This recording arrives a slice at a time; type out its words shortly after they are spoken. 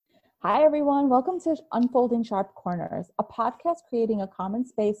Hi, everyone. Welcome to Unfolding Sharp Corners, a podcast creating a common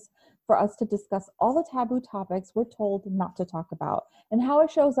space for us to discuss all the taboo topics we're told not to talk about and how it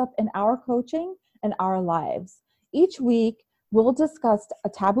shows up in our coaching and our lives. Each week, we'll discuss a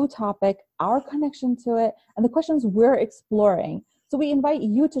taboo topic, our connection to it, and the questions we're exploring. So we invite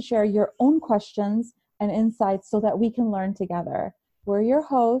you to share your own questions and insights so that we can learn together. We're your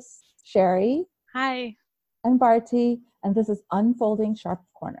hosts, Sherry. Hi. And Barty, and this is Unfolding Sharp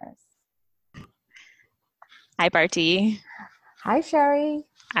Corners. Hi, Barty. Hi, Sherry.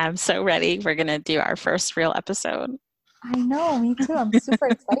 I'm so ready. We're going to do our first real episode. I know, me too. I'm super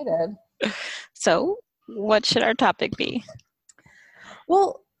excited. So, what should our topic be?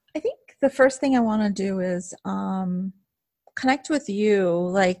 Well, I think the first thing I want to do is connect with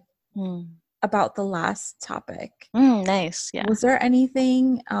you, about the last topic. Nice, yeah. Was there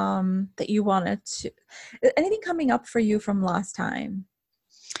anything that you wanted to, anything coming up for you from last time?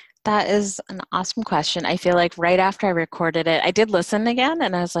 That is an awesome question. I feel like right after I recorded it, I did listen again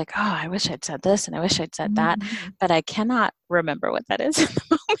and I was like, oh, I wish I'd said this and I wish I'd said that, but I cannot remember what that is at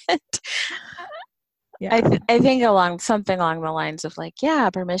the moment. Yeah. I think something along the lines of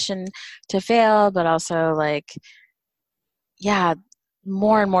permission to fail, but also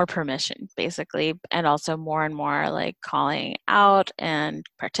more and more permission basically, and also more and more calling out and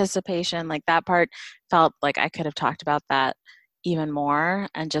participation. That part felt like I could have talked about that even more,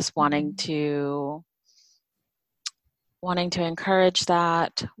 and just wanting to encourage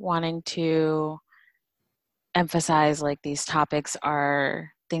that, wanting to emphasize these topics are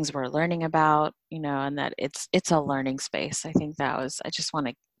things we're learning about, and that it's a learning space. I just want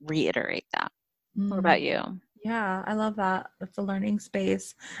to reiterate that. What about you? Yeah, I love that. It's a learning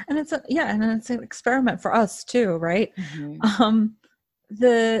space, and it's an experiment for us too, right?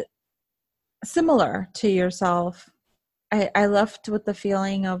 The similar to yourself, I left with the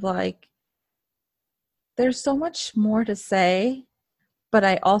feeling of there's so much more to say, but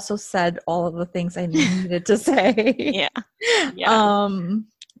I also said all of the things I needed to say. Yeah.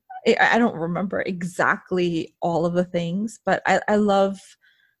 I don't remember exactly all of the things, but I love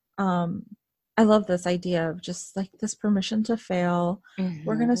this idea of just this permission to fail.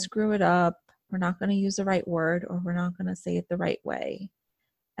 We're going to screw it up. We're not going to use the right word, or we're not going to say it the right way.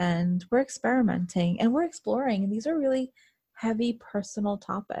 And we're experimenting and we're exploring. And these are really heavy personal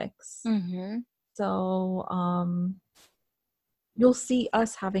topics. So you'll see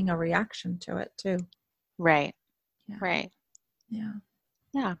us having a reaction to it too. Right. Yeah. Right. Yeah.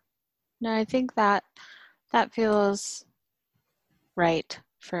 Yeah. No, I think that feels right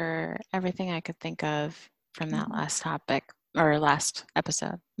for everything I could think of from that last topic or last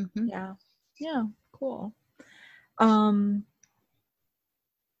episode. Yeah. Yeah. Cool.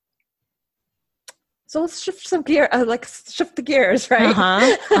 So let's shift some gear, shift the gears,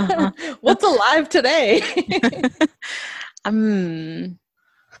 right? What's alive today? I mean,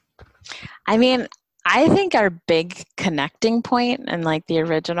 I think our big connecting point and the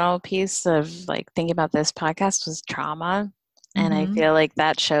original piece of thinking about this podcast was trauma. And I feel like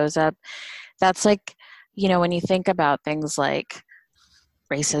that shows up. That's when you think about things like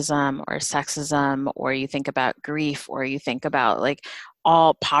racism or sexism, or you think about grief, or you think about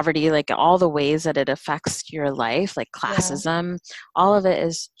all poverty, all the ways that it affects your life, classism, all of it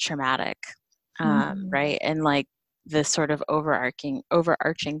is traumatic, right? And this sort of overarching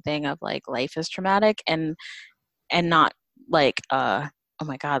thing of life is traumatic, and not oh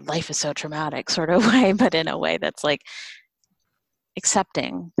my God, life is so traumatic sort of way, but in a way that's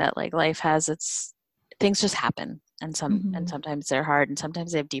accepting that life has its things just happen, and sometimes they're hard, and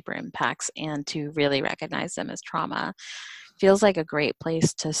sometimes they have deeper impacts, and to really recognize them as trauma feels like a great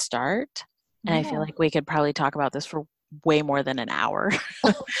place to start. And I feel like we could probably talk about this for way more than an hour.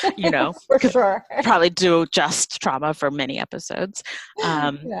 For sure. Probably do just trauma for many episodes.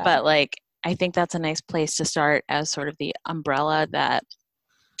 But I think that's a nice place to start as sort of the umbrella that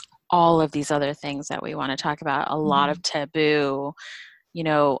all of these other things that we want to talk about, a lot of taboo,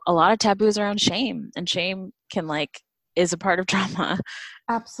 a lot of taboos around shame, and shame can is a part of trauma.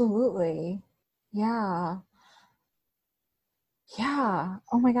 Absolutely. Yeah. Yeah.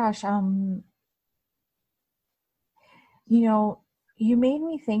 Oh my gosh. You made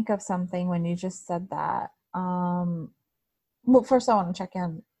me think of something when you just said that. Well, first I want to check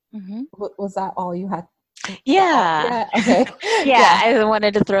in. Was that all you had? Yeah. Okay. Yeah. I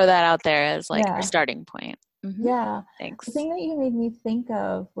wanted to throw that out there as our starting point. Yeah. Thanks. The thing that you made me think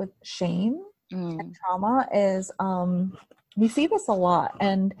of with shame and trauma is we see this a lot,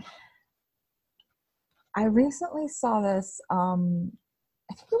 and I recently saw this I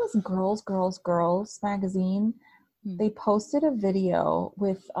think it was Girls magazine, they posted a video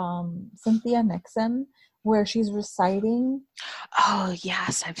with Cynthia Nixon where she's reciting. Oh,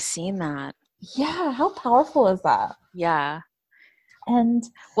 yes, I've seen that. Yeah, how powerful is that? Yeah. And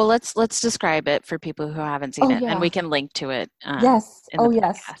well, let's describe it for people who haven't seen it, and we can link to it yes. in the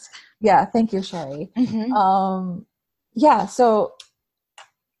podcast. Yes. Yeah, thank you, Sherry. Mm-hmm. Yeah, so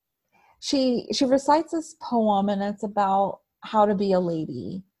she recites this poem, and it's about how to be a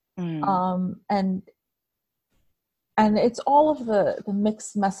lady. And it's all of the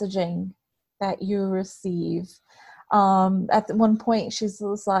mixed messaging that you receive. At one point she's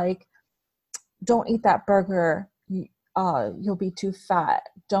like, don't eat that burger, you'll be too fat.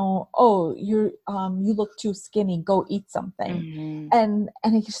 Don't, you look too skinny, go eat something. And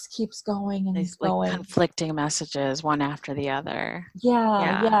it just keeps going and these going. Conflicting messages one after the other.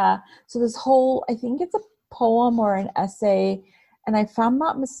 Yeah. So this whole, I think it's a poem or an essay, and if I'm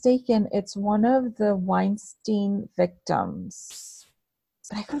not mistaken, it's one of the Weinstein victims,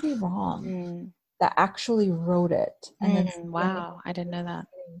 but I could be wrong, that actually wrote it. And wow, I didn't know that.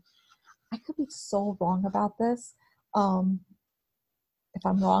 I could be so wrong about this. If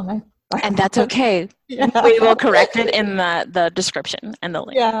I'm wrong, and that's okay. We will correct it in the description and the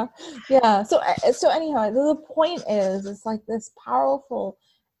link. Yeah. So anyhow, the point is, it's like this powerful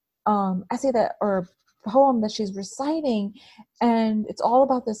essay or poem that she's reciting, and it's all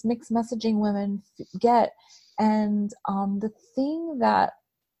about this mixed messaging women get. And the thing that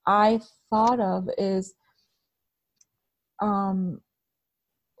I thought of is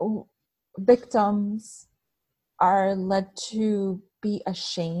victims are led to be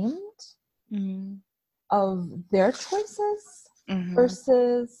ashamed of their choices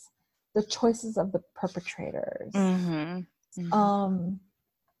versus the choices of the perpetrators.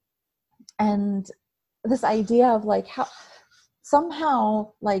 And this idea of like how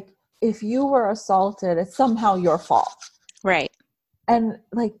somehow, like, if you were assaulted, it's somehow your fault, right? And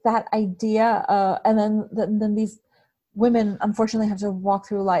like that idea, and then these women unfortunately have to walk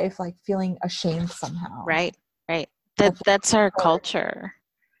through life like feeling ashamed somehow. Right. That's our culture.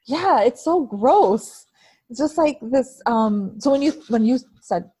 Yeah, it's so gross. It's just like this. So when you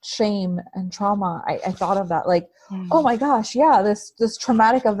said shame and trauma, I thought of that. Like, oh my gosh, yeah, this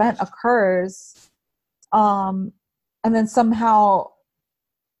traumatic event occurs, and then somehow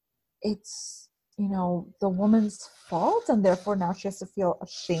it's, the woman's fault, and therefore now she has to feel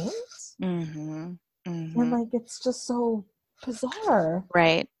ashamed. And like, it's just so bizarre.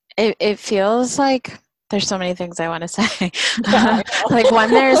 Right. It feels like there's so many things I want to say. Like, when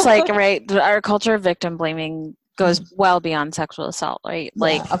there's like, right, our culture of victim blaming goes well beyond sexual assault, right?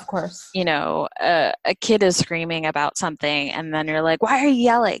 Like, of course, a kid is screaming about something, and then you're like, why are you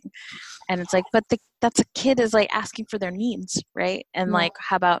yelling? And it's like, but that's a kid is like asking for their needs, right? And like,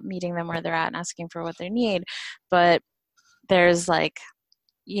 how about meeting them where they're at and asking for what they need? But there's like,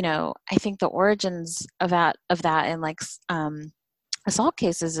 I think the origins of that in like assault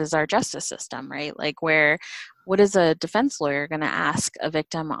cases is our justice system, right? Like, what is a defense lawyer going to ask a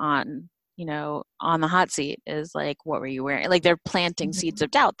victim on the hot seat is like, what were you wearing? Like, they're planting seeds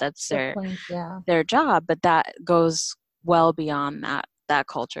of doubt. That's their job, but that goes well beyond that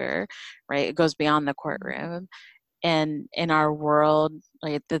culture, right? It goes beyond the courtroom. And in our world,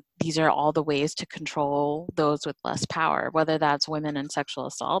 like, these are all the ways to control those with less power, whether that's women in sexual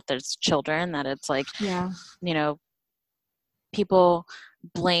assault, there's children, that it's like, people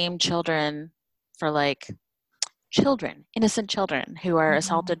blame children for like innocent children who are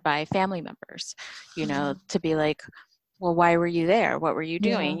assaulted by family members, to be like, well, why were you there? What were you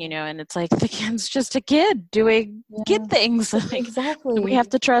doing? And it's like, the kid's just a kid doing kid things. Like, exactly. We have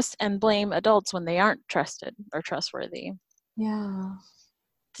to trust and blame adults when they aren't trusted or trustworthy. Yeah.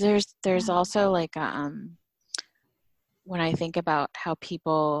 There's also like, when I think about how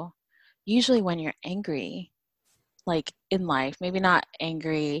people, usually when you're angry, like in life, maybe not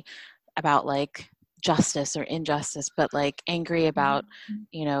angry about like justice or injustice, but like angry about,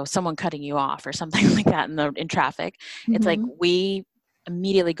 someone cutting you off or something like that in traffic. It's like, we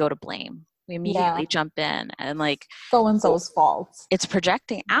immediately go to blame. We immediately jump in and like, so-and-so's fault. It's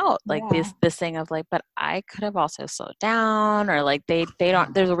projecting out like this thing of like, but I could have also slowed down, or like they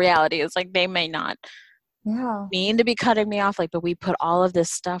don't, there's a reality. It's like, they may not mean to be cutting me off, like, but we put all of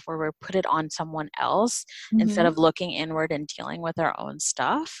this stuff where we put it on someone else instead of looking inward and dealing with our own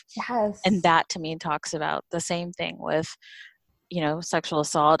stuff. And that to me talks about the same thing with sexual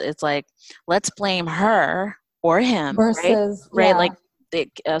assault. It's like, let's blame her or him, versus right? Like, the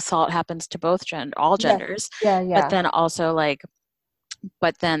assault happens to all genders. But then also like,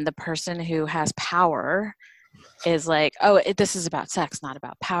 but then the person who has power is like, this is about sex, not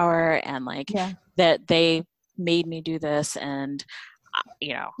about power. And like, that they made me do this, and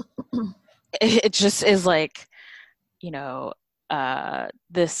you know, it just is like, you know,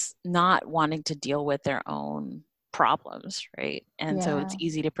 this not wanting to deal with their own problems, right? And so it's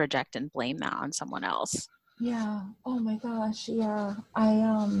easy to project and blame that on someone else. Yeah. Oh my gosh. Yeah.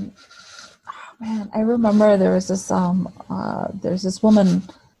 Oh man, I remember there's this woman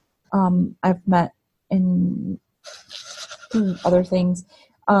I've met in other things.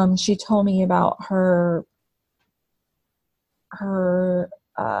 She told me about her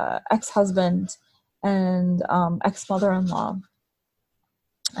ex-husband and ex-mother-in-law,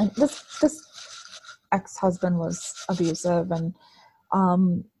 and this ex-husband was abusive, and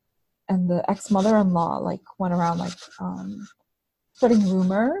the ex-mother-in-law like went around like spreading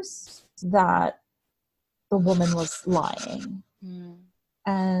rumors that the woman was lying.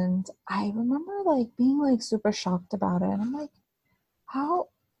 And I remember like being like super shocked about it, and I'm like, how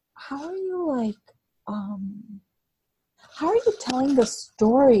are you like how are you telling the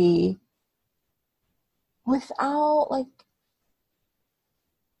story without like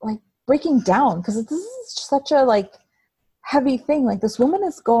breaking down? Because this is such a like heavy thing. Like this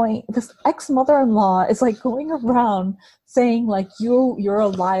ex-mother-in-law is like going around saying like you're a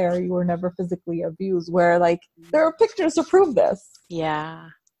liar, you were never physically abused, where like there are pictures to prove this. Yeah.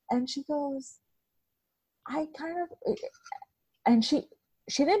 And she goes, I kind of, and she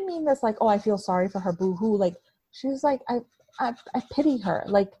didn't mean this like, oh, I feel sorry for her, boo-hoo. Like she was like, I pity her.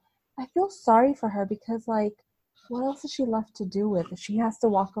 Like I feel sorry for her because like what else is she left to do with if she has to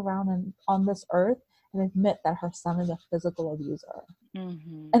walk around on this earth and admit that her son is a physical abuser?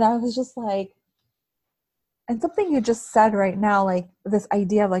 And I was just like, and something you just said right now, like this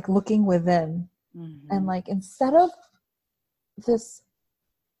idea of like looking within, and like instead of this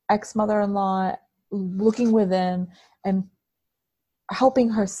ex-mother-in-law looking within and helping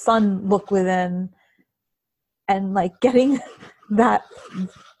her son look within and like getting that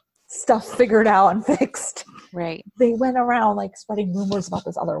stuff figured out and fixed, right, they went around like spreading rumors about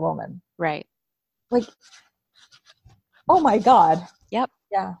this other woman. Right. Like, oh my God. Yep.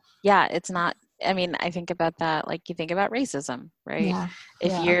 Yeah. It's not, I mean, I think about that, like you think about racism, right?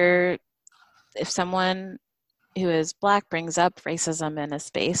 Yeah. If someone who is Black brings up racism in a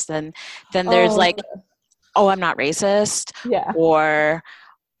space, then there's like, oh, I'm not racist. Yeah. Or,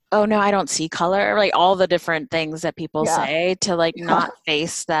 oh no, I don't see color. Like all the different things that people say to like not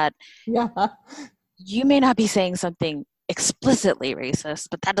face that. Yeah. You may not be saying something explicitly racist,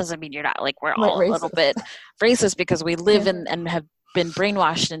 but that doesn't mean you're not. Like we're all a little bit racist because we live in and have been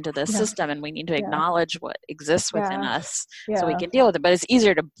brainwashed into this system, and we need to acknowledge what exists within us so we can deal with it. But it's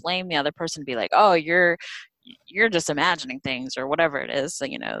easier to blame the other person, be like, oh, you're just imagining things or whatever it is. So,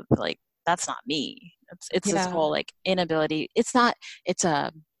 you know, like that's not me. It's this whole like inability. It's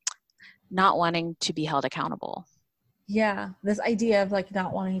a not wanting to be held accountable. Yeah, this idea of like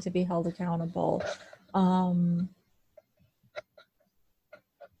not wanting to be held accountable.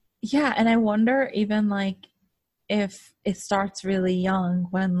 Yeah, and I wonder even like if it starts really young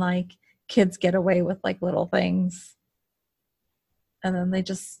when like kids get away with like little things and then they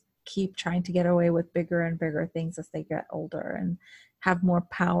just keep trying to get away with bigger and bigger things as they get older and have more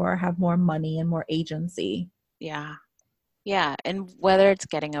power, have more money and more agency. Yeah, and whether it's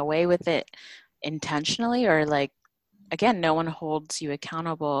getting away with it intentionally or like, again, no one holds you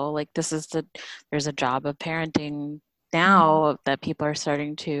accountable. Like there's a job of parenting now that people are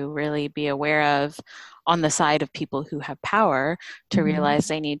starting to really be aware of on the side of people who have power to realize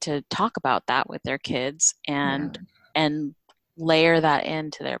they need to talk about that with their kids and layer that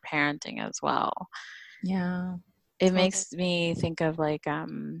into their parenting as well. Yeah. It makes me think of like,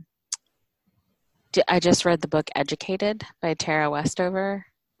 I just read the book Educated by Tara Westover.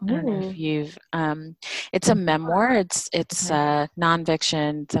 I don't know if you've, it's a memoir. It's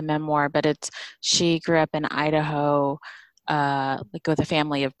nonfiction. It's a memoir, but she grew up in Idaho, like with a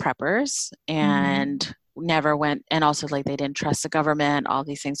family of preppers and never went, and also like they didn't trust the government, all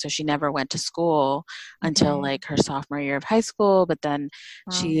these things. So she never went to school until like her sophomore year of high school. But then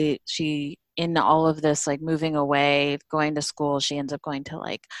she, in all of this, like moving away, going to school, she ends up going to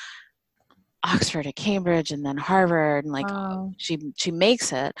like Oxford and Cambridge and then Harvard, and like she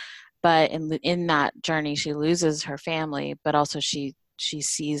makes it, but in that journey she loses her family, but also she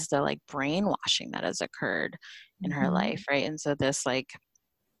sees the like brainwashing that has occurred in her life, right? And so this like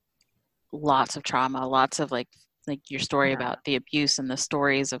lots of trauma, lots of like your story about the abuse and the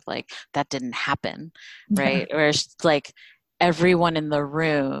stories of like that didn't happen, right? Or it's like everyone in the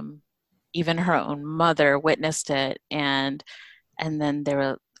room, even her own mother, witnessed it, and then there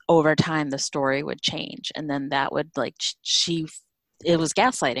were, over time the story would change, and then that would like it was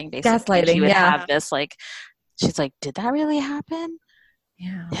gaslighting basically. She would have this like she's like, did that really happen?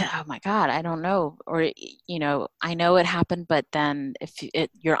 Yeah. Oh my God, I don't know. Or, I know it happened, but then if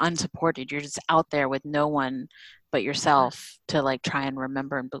you're unsupported, you're just out there with no one but yourself to like try and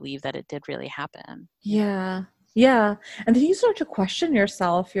remember and believe that it did really happen. Yeah. Yeah. And then you start to question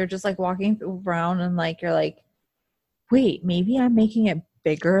yourself. You're just like walking around and like, you're like, wait, maybe I'm making it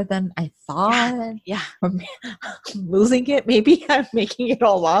bigger than I thought. Yeah. Or I'm losing it. Maybe I'm making it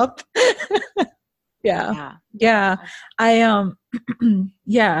all up. Yeah. Yeah. Yeah. I,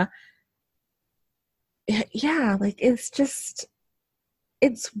 yeah. Yeah. Like it's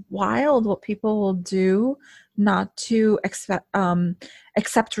wild what people will do not to accept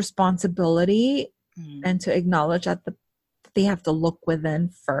responsibility and to acknowledge that they have to look within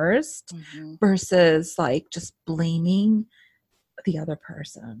first versus like just blaming the other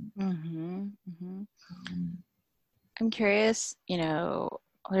person. I'm curious,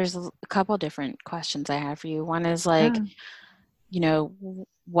 there's a couple different questions I have for you. One is like,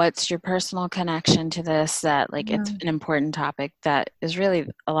 what's your personal connection to this, that like it's an important topic that is really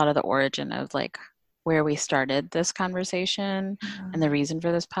a lot of the origin of like where we started this conversation and the reason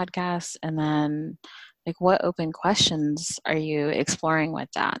for this podcast. And then like what open questions are you exploring with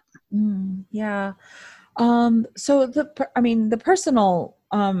that? Yeah. So the personal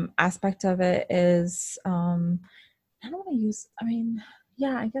aspect of it is I don't want to use,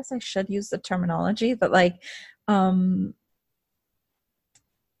 yeah, I guess I should use the terminology, but like I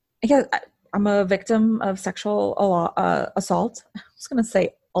guess I'm a victim of sexual assault. I was going to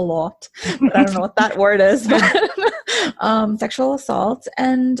say a lot, but I don't know what that word is, but sexual assault.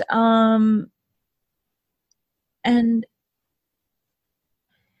 And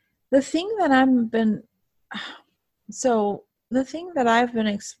the thing that the thing that I've been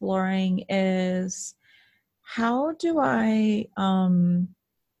exploring is how do I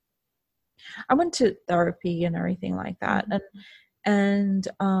went to therapy and everything like that. And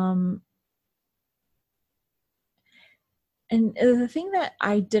the thing that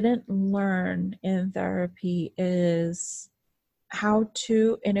I didn't learn in therapy is how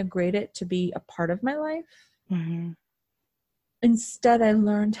to integrate it to be a part of my life. Instead, I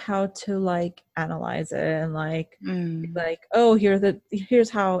learned how to like analyze it and like oh, here's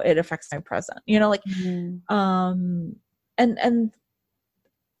how it affects my present. And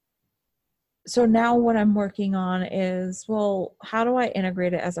so now what I'm working on is, well, how do I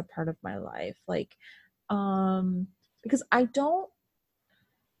integrate it as a part of my life? Like, because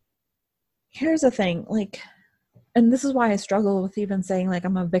here's the thing, like, and this is why I struggle with even saying like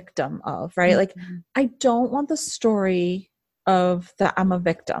I'm a victim of, right? Like, I don't want the story of that I'm a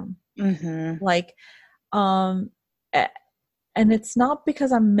victim. Like, and it's not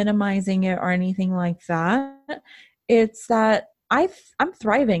because I'm minimizing it or anything like that. It's that I'm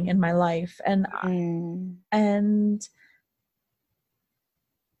thriving in my life and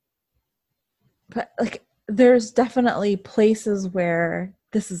but like there's definitely places where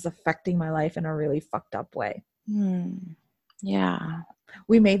this is affecting my life in a really fucked up way. Yeah.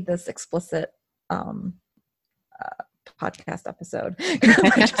 We made this explicit podcast episode.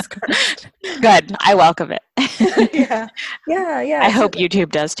 Good. I welcome it. Yeah. I hope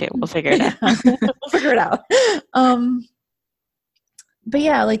YouTube does too. We'll figure it out. We'll figure it out. But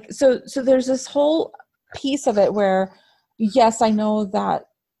yeah, like so there's this whole piece of it where yes, I know that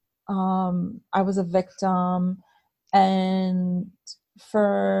I was a victim, and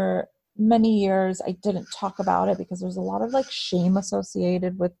for many years I didn't talk about it because there's a lot of like shame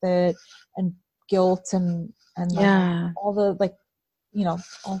associated with it and guilt and like, all the like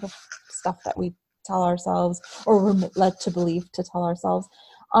all the stuff that we tell ourselves or we're led to believe to tell ourselves.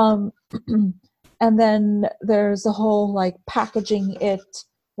 And then there's the whole like packaging it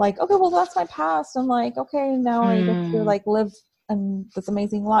like, okay, well that's my past, and like, okay, now I get to like live and this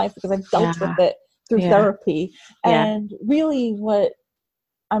amazing life because I've dealt with it through therapy. And really what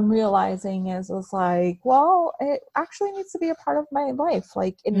I'm realizing is like, well, it actually needs to be a part of my life.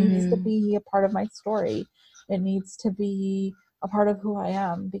 Like it needs to be a part of my story. It needs to be a part of who I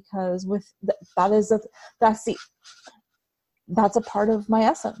am, because with that's a part of my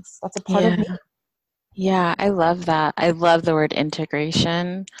essence. That's a part of me. Yeah, I love that. I love the word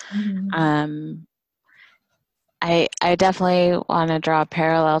integration. I definitely want to draw a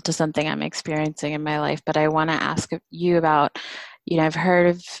parallel to something I'm experiencing in my life, but I want to ask you about, I've heard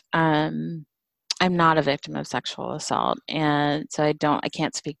of, I'm not a victim of sexual assault, and so I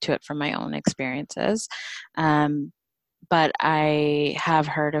can't speak to it from my own experiences. But I have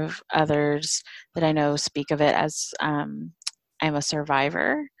heard of others that I know speak of it as I'm a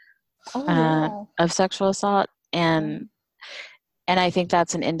survivor of sexual assault. And and I think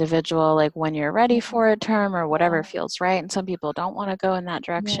that's an individual, like when you're ready for a term or whatever Yeah. feels right. And some people don't want to go in that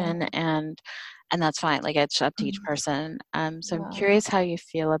direction, and that's fine. Like it's up to each person. So I'm Yeah. curious how you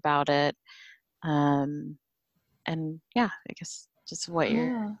feel about it. Um, and yeah, I guess just what your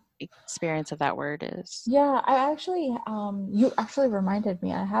Yeah. experience of that word is. Yeah, I actually you actually reminded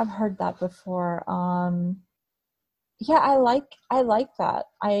me. I have heard that before. Yeah, I like that.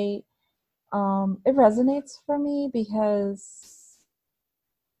 I it resonates for me because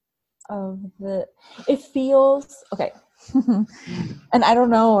of the it feels okay. And I don't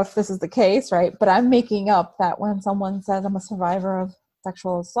know if this is the case, right? But I'm making up that when someone says I'm a survivor of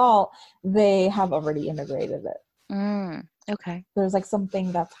sexual assault, they have already integrated it. Okay. There's like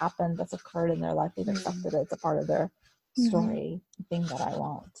something that's happened, that's occurred in their life. They've accepted it. It's a part of their story, the thing that I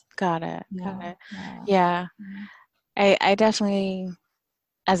want. Got it. Yeah, Got it. yeah, Yeah. yeah. I definitely,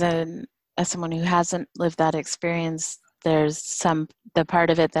 as someone who hasn't lived that experience, there's the part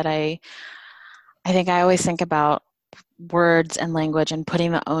of it that I think I always think about words and language and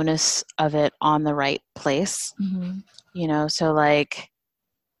putting the onus of it on the right place. So like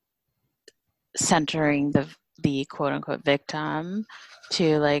centering the quote unquote victim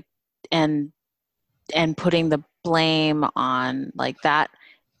to like and putting the blame on like that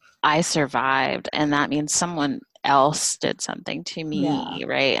I survived, and that means someone else did something to me, Yeah,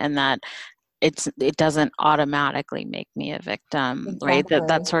 right? And that it doesn't automatically make me a victim, right? That's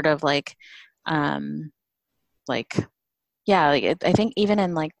exactly. sort of um like yeah, like I think even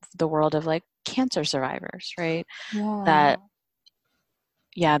in like the world of like cancer survivors, right? Yeah, That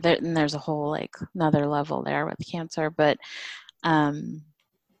yeah, and there's a whole like another level there with cancer, but um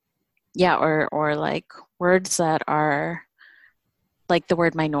yeah, or like words that are like the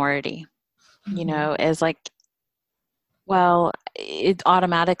word minority, is like, well, it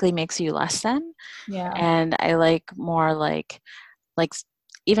automatically makes you less than. yeah. And I like more like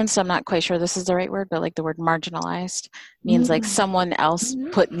even so I'm not quite sure this is the right word, but like the word marginalized means like Mm. someone else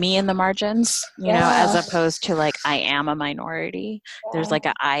put me in the margins, as Yeah, opposed to like I am a minority. There's yeah.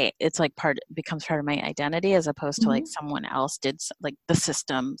 like it's like becomes part of my identity, as opposed to like someone else like the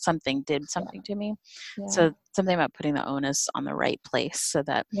system, something did something to me. Yeah, So something about putting the onus on the right place so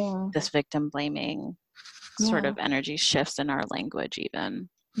that yeah, this victim blaming sort yeah. of energy shifts in our language even.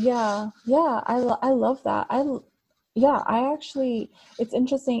 Yeah, yeah, I love that. Yeah, I actually, it's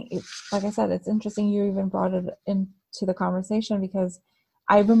interesting. Like I said, it's interesting you even brought it into the conversation because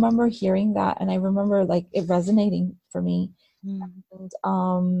I remember hearing that and I remember like it resonating for me. Mm.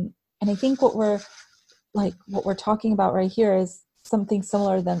 And I think what we're talking about right here is something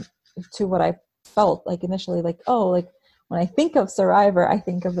similar than to what I felt like initially, like, oh, like when I think of survivor, I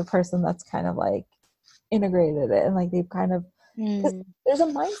think of the person that's kind of like integrated it and like they've kind of because Mm. there's a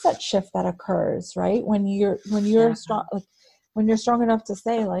mindset shift that occurs right when Yeah. you're strong, like when you're strong enough to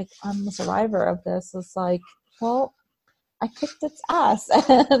say like I'm a survivor of this. It's like, well, I kicked its ass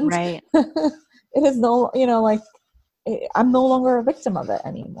and Right. it is no, like I'm no longer a victim of it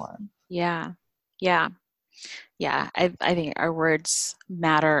anymore. Yeah. Yeah. Yeah. I think our words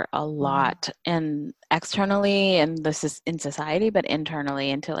matter a Yeah. lot, and externally, and this is in society, but internally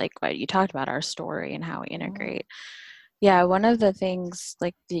into like what you talked about, our story and how we Yeah. integrate. Yeah. One of the things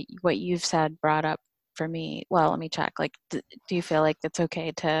like what you've said brought up for me. Well, let me check. Like, do you feel like it's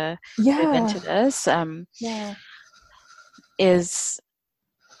okay to move Yeah. into this? Yeah. Is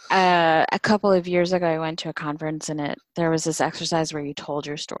a couple of years ago, I went to a conference, and there was this exercise where you told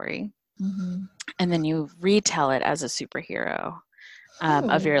your story, Mm-hmm. and then you retell it as a superhero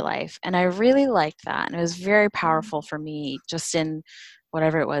of Hmm. your life. And I really liked that. And it was very powerful for me, just in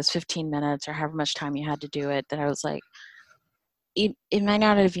whatever it was, 15 minutes or however much time you had to do it, that I was like, it might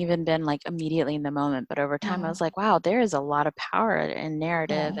not have even been like immediately in the moment, but over time I Yeah. was like, wow, there is a lot of power in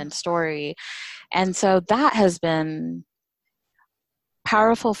narrative Yeah. and story. And so that has been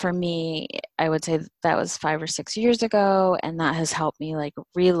powerful for me. I would say that was 5 or 6 years ago, and that has helped me like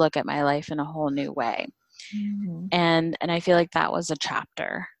relook at my life in a whole new way. Mm-hmm. And I feel like that was a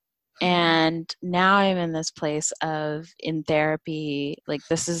chapter. And now I'm in this place of in therapy. Like,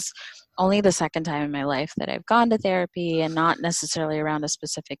 this is only the second time in my life that I've gone to therapy, and not necessarily around a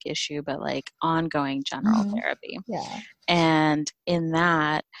specific issue, but like ongoing general Mm-hmm. therapy. Yeah. And in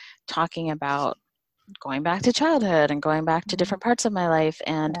that, talking about going back to childhood and going back to Mm-hmm. different parts of my life,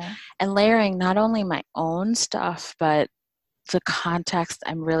 and Yeah. layering not only my own stuff, but the context.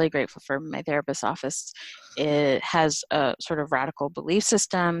 I'm really grateful for my therapist's office. It has a sort of radical belief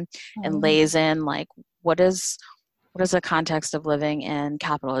system and Oh. lays in like what is the context of living in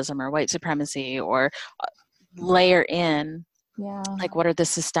capitalism or white supremacy, or layer in Yeah. like what are the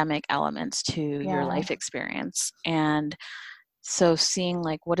systemic elements to your Yeah. life experience. And so seeing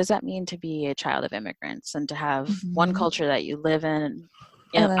like, what does that mean to be a child of immigrants and to have one culture that you live in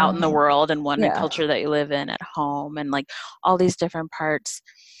out in the world and one culture that you live in at home, and like all these different parts.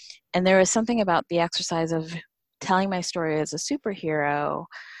 And there was something about the exercise of telling my story as a superhero.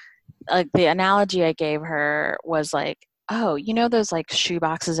 Like the analogy I gave her was like, oh, you know those like shoe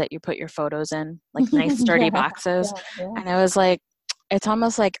boxes that you put your photos in, like nice sturdy boxes? And I was like, it's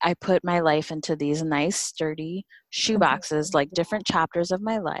almost like I put my life into these nice sturdy shoe boxes, like different chapters of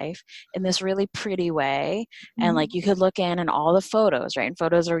my life in this really pretty way. And like you could look in and all the photos, right? And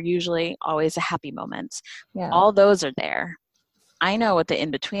photos are usually always the happy moments. All those are there. I know what the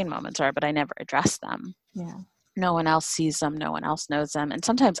in-between moments are, but I never address them. No one else sees them. No one else knows them. And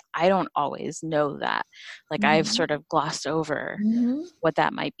sometimes I don't always know that. Like I've sort of glossed over what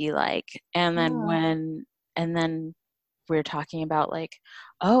that might be like. And then then we're talking about like,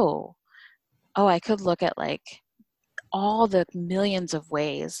 oh, I could look at like all the millions of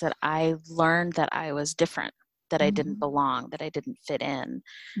ways that I learned that I was different, that I didn't belong, that I didn't fit in,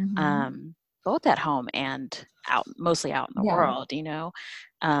 both at home and out, mostly out in the world, you know?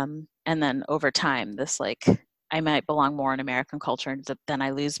 And then over time, this like, I might belong more in American culture and then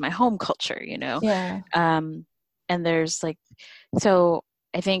I lose my home culture, you know? And there's like, so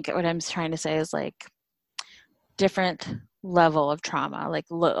I think what I'm trying to say is like different level of trauma, like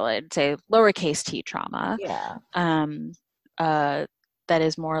I'd say lowercase t trauma. That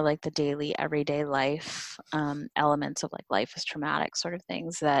is more like the daily, everyday life elements of like life is traumatic sort of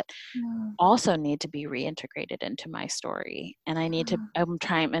things that also need to be reintegrated into my story. And I need to,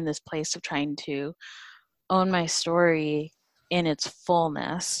 I'm in this place of trying to own my story in its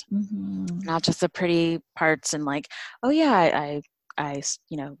fullness, not just the pretty parts and like, oh yeah, I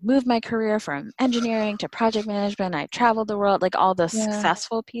you know, moved my career from engineering to project management. I traveled the world, like all the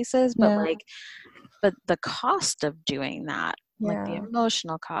successful pieces, but like, but the cost of doing that, like the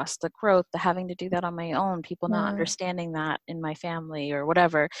emotional cost, the growth, the having to do that on my own, people not understanding that in my family or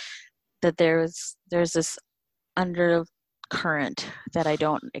whatever, that there's this undercurrent that I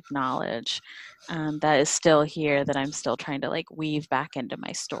don't acknowledge, that is still here, that I'm still trying to like weave back into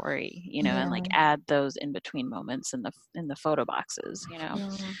my story, you know, and like add those in between moments in the photo boxes, you know,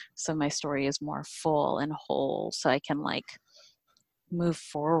 so my story is more full and whole, so I can like move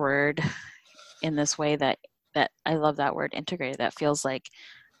forward in this way that I love that word integrated, that feels like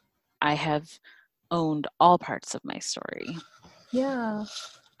I have owned all parts of my story. I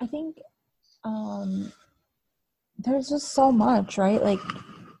think there's just so much, right? Like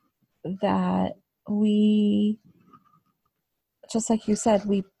that we, just like you said,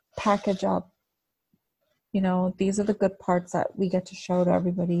 we package up, you know, these are the good parts that we get to show to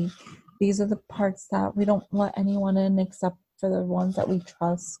everybody. These are the parts that we don't let anyone in except for the ones that we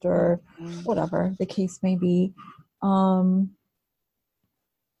trust or whatever the case may be. And,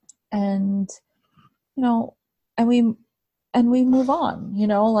 you know, and we move on, you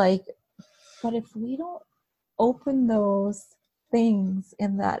know, like, but if we don't open those things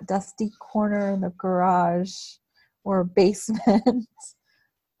in that dusty corner in the garage or basement,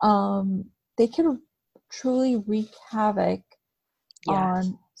 they can truly wreak havoc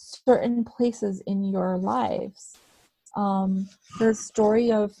on certain places in your lives. The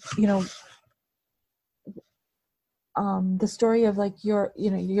story of, you know, the story of like your,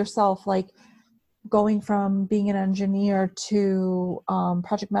 you know, yourself, like going from being an engineer to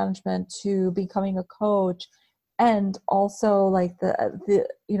project management to becoming a coach, and also like the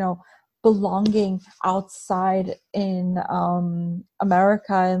you know, belonging outside in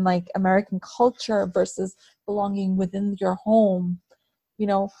America and like American culture versus belonging within your home, you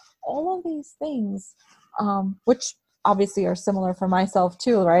know, all of these things, which obviously are similar for myself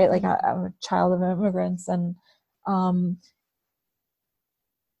too, right? Like I'm a child of immigrants, and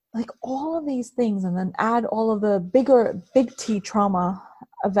like all of these things, and then add all of the big T trauma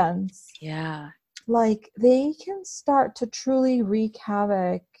events. Like they can start to truly wreak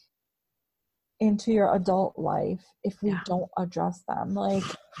havoc into your adult life if we don't address them. Like,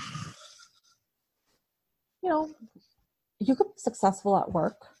 you know, you could be successful at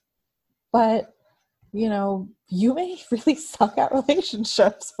work, but you know, you may really suck at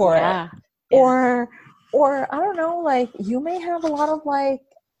relationships for it. Or I don't know, like you may have a lot of like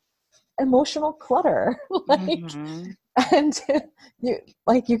emotional clutter, like, and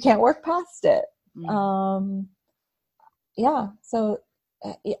you can't work past it. So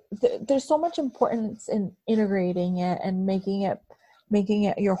there's so much importance in integrating it and making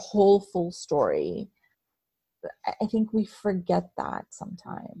it your whole full story. I think we forget that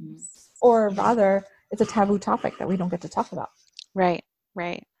sometimes, or rather it's a taboo topic that we don't get to talk about. Right.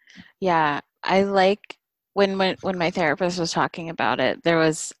 Yeah, I like when my therapist was talking about it, there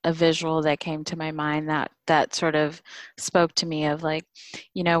was a visual that came to my mind that sort of spoke to me of like,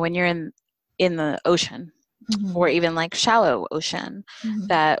 when you're in the ocean, or even like shallow ocean,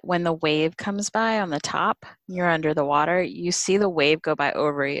 that when the wave comes by on the top, you're under the water, you see the wave go by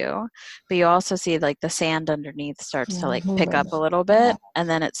over you, but you also see like the sand underneath starts to like pick up a little bit, and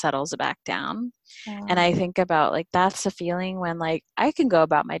then it settles back down. And I think about like, that's the feeling when like I can go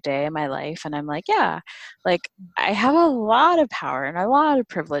about my day and my life and I'm like, yeah, like I have a lot of power and a lot of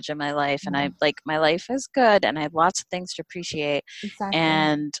privilege in my life, and I like, my life is good and I have lots of things to appreciate.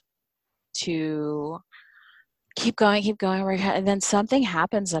 And to keep going, and then something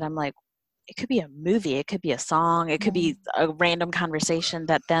happens that I'm like, it could be a movie, it could be a song, it could be a random conversation,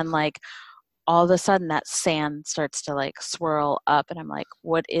 that then like all of a sudden that sand starts to like swirl up, and I'm like,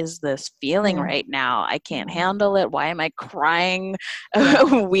 what is this feeling right now? I can't handle it. Why am I crying,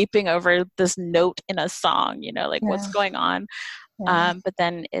 weeping over this note in a song, like what's going on? But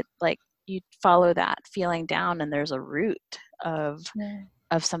then it like, you follow that feeling down, and there's a root of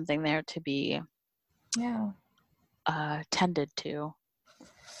something there to be tended to.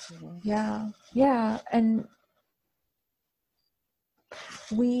 And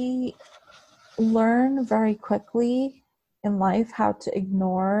we learn very quickly in life how to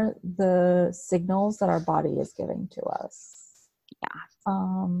ignore the signals that our body is giving to us.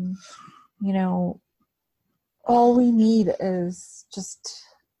 All we need is just,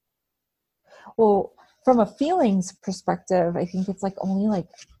 from a feelings perspective, I think it's like only like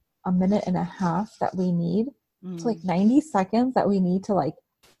a minute and a half that we need. It's like 90 seconds that we need to like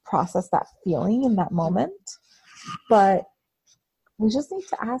process that feeling in that moment. But we just need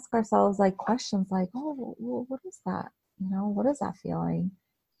to ask ourselves like questions like, oh, well, what is that? What is that feeling?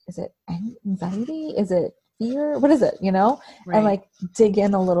 Is it anxiety? Is it fear? What is it? And like dig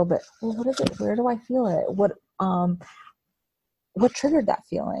in a little bit. Well, what is it? Where do I feel it? What triggered that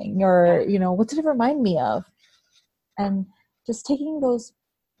feeling? Or, what did it remind me of? And just taking those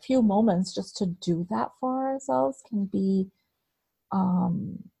few moments just to do that for ourselves can be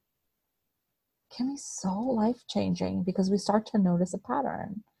so life-changing, because we start to notice a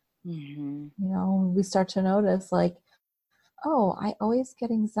pattern. We start to notice like, oh, I always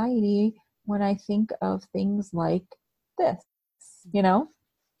get anxiety when I think of things like this.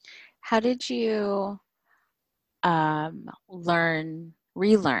 How did you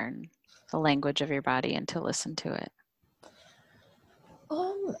relearn the language of your body and to listen to it?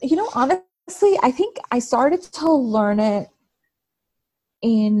 Honestly, I think I started to learn it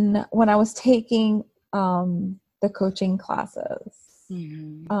when I was taking the coaching classes.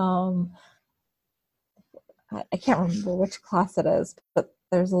 I can't remember which class it is, but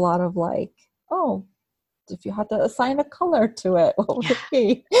there's a lot of like, oh, if you had to assign a color to it, what would it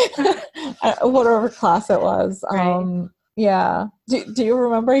be? Whatever class it was. Do you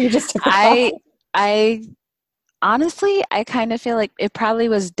remember? You just took the class? I honestly, I kind of feel like it probably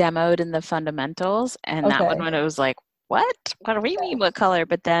was demoed in the fundamentals, and that one when it was like, what do we mean what color?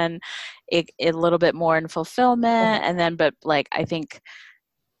 But then it a little bit more in fulfillment, and then but like I think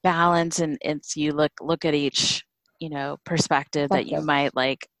balance, and it's you look at each perspective that you might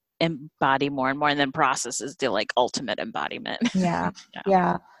like embody more and more, and then process is the like ultimate embodiment. So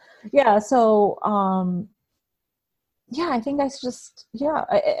I think that's just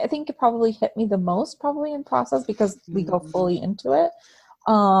I think it probably hit me the most probably in process, because we go fully into it.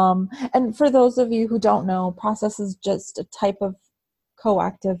 And for those of you who don't know, process is just a type of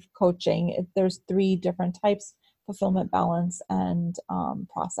coactive coaching. There's 3 different types: fulfillment, balance, and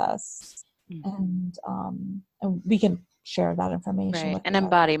process. And we can share that information. And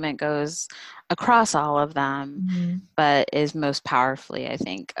embodiment goes across all of them, but is most powerfully, I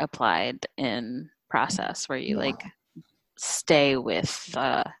think, applied in process, where you like stay with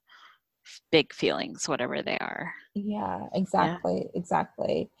big feelings, whatever they are. Exactly.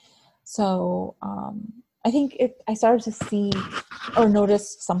 So I think I started to see or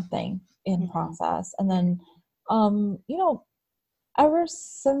notice something in process, and then ever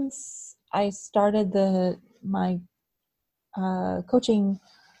since I started my coaching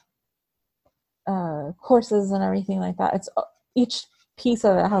courses and everything like that, it's each piece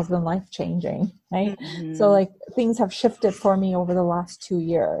of it has been life-changing, right? So like things have shifted for me over the last 2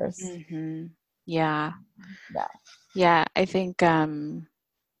 years. I think I'm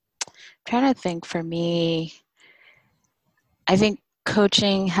trying to think. For me, I think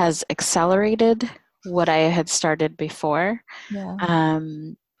coaching has accelerated what I had started before.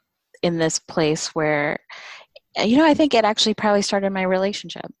 In this place where I think it actually probably started my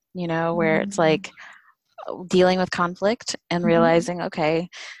relationship, where it's like dealing with conflict and realizing, okay,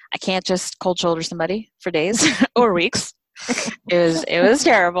 I can't just cold shoulder somebody for days or weeks. It was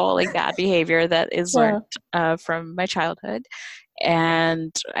terrible, like bad behavior that is learned from my childhood.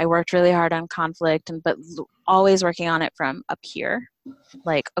 And I worked really hard on conflict, but always working on it from up here.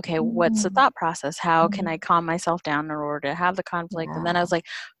 Like, okay, what's the thought process? How can I calm myself down in order to have the conflict? And then I was like,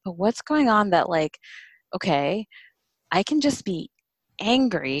 but what's going on that, like, okay, I can just be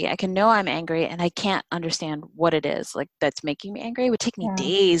angry. I can know I'm angry and I can't understand what it is like that's making me angry. It would take me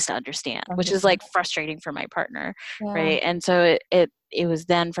days to understand, which is like frustrating for my partner. Right. And so it was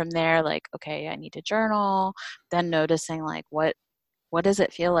then from there, like, okay, I need to journal, then noticing like what does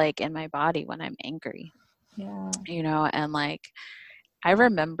it feel like in my body when I'm angry? You know, and like I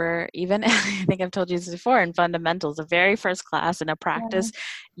remember even, I think I've told you this before, in fundamentals, the very first class in a practice,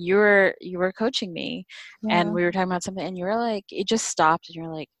 you were coaching me and we were talking about something and you were like, it just stopped and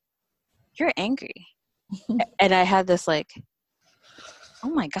you're like, you're angry. And I had this like, oh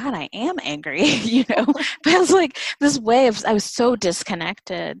my God, I am angry, you know, but I was like this way of, I was so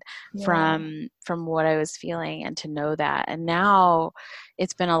disconnected from what I was feeling, and to know that. And now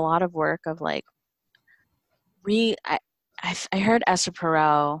it's been a lot of work of like, I heard Esther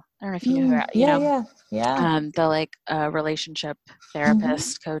Perel. I don't know if you know her. You know, the like relationship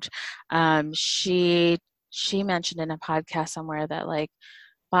therapist coach. She mentioned in a podcast somewhere that like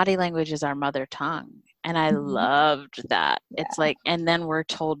body language is our mother tongue, and I loved that. It's like, and then we're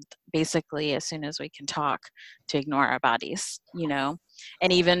told basically as soon as we can talk to ignore our bodies, you know.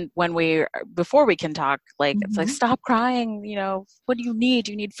 And even when before we can talk, like it's like, stop crying, you know, what do you need?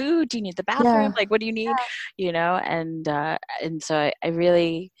 Do you need food? Do you need the bathroom? Like, what do you need? You know, and so I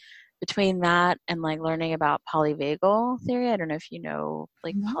really, between that and like learning about polyvagal theory, I don't know if you know,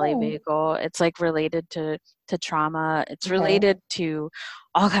 like polyvagal, it's like related to trauma. It's related to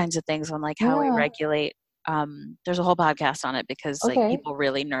all kinds of things on like how we regulate. There's a whole podcast on it because like people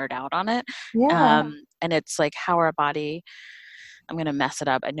really nerd out on it. And it's like how our body, I'm going to mess it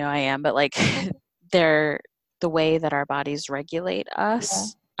up, I know I am, but like the way that our bodies regulate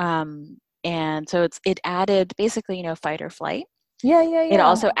us. And so it added basically, you know, fight or flight. It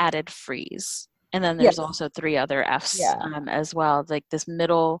also added freeze. And then there's also 3 other F's as well, like this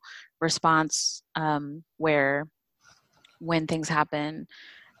middle response, where when things happen,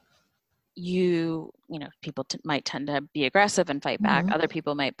 you know, people might tend to be aggressive and fight back. Other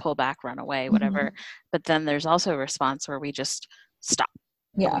people might pull back, run away, whatever. But then there's also a response where we just stop.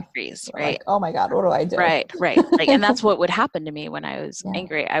 We freeze, right? Like, oh my God, what do I do? Right. Like, and that's what would happen to me when I was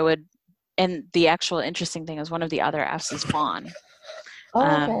angry. I would, and the actual interesting thing is one of the other F's is fawn.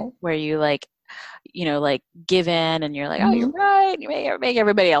 Where you like, you know, like give in and you're like, oh, you're right. You make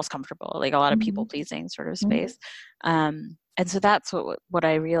everybody else comfortable. Like a lot of people pleasing sort of space. And so that's what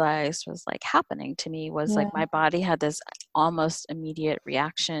I realized was like happening to me was like my body had this almost immediate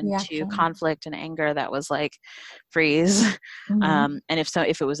reaction to conflict and anger that was like freeze. And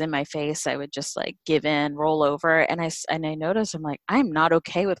if it was in my face, I would just like give in, roll over. And I noticed I'm like, I'm not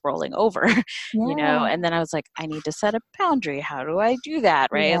okay with rolling over, you know? And then I was like, I need to set a boundary. How do I do that?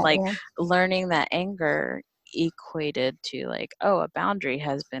 Right. And like learning that anger equated to like, oh, a boundary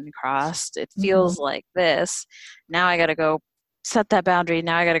has been crossed. It feels like this. Now I got to go set that boundary.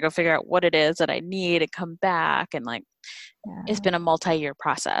 Now I got to go figure out what it is that I need and come back. And like, it's been a multi-year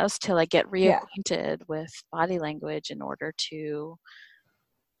process to like get reacquainted with body language in order to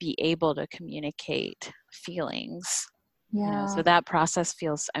be able to communicate feelings. You know, so that process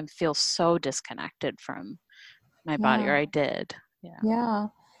I feel so disconnected from my body, or I did.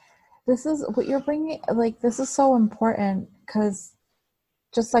 This is what you're bringing, like, this is so important because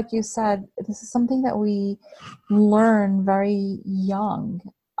just like you said, this is something that we learn very young.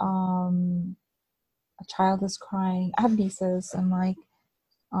 A child is crying. I have nieces, and like,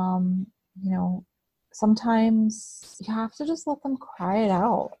 you know, sometimes you have to just let them cry it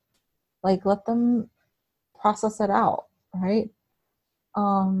out. Like, let them process it out, right?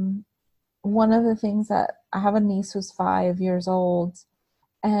 One of the things that I have a niece who's 5 years old,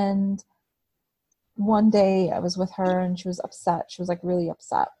 and one day I was with her and she was upset. She was like really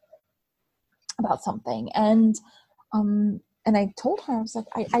upset about something. And I told her, I was like,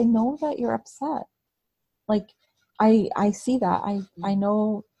 I know that you're upset. Like, I see that. I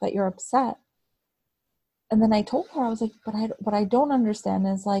know that you're upset. And then I told her, I was like, but what I don't understand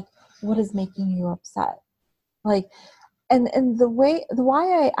is like, what is making you upset? Like, and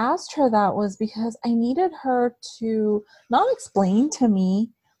why I asked her that was because I needed her to not explain to me,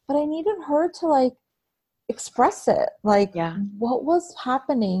 but I needed her to like express it. Like, what was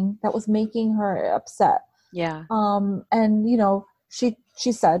happening that was making her upset? And you know, she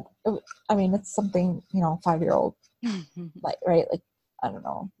she said, I mean, it's something, 5-year-old, like, right? Like, I don't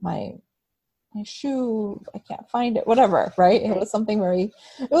know, my shoe, I can't find it, whatever, right? It was something very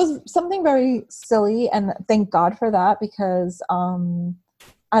silly, and thank God for that, because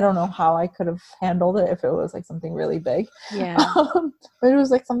I don't know how I could have handled it if it was like something really big. Yeah. But it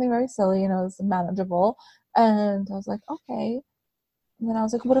was like something very silly, and it was manageable. And I was like, okay. And then I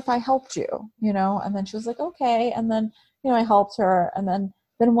was like, what if I helped you? And then she was like, okay. And then, I helped her. And then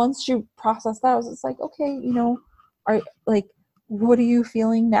once she processed that, I was just like, okay, are like, what are you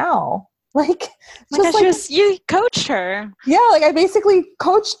feeling now? Like, Like, you coached her. Yeah, like I basically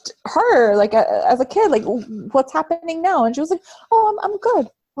coached her, like as a kid, like what's happening now, and she was like, "Oh, I'm good.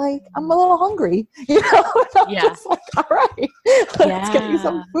 Like I'm a little hungry, And I'm just like, all right, let's get you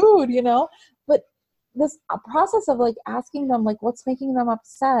some food, But this process of like asking them like what's making them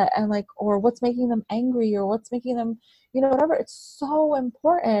upset, and like, or what's making them angry, or what's making them, whatever. It's so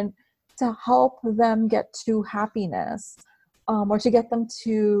important to help them get to happiness, or to get them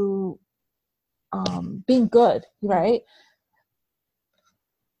to being good, right?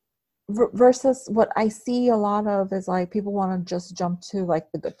 Versus what I see a lot of is like people want to just jump to like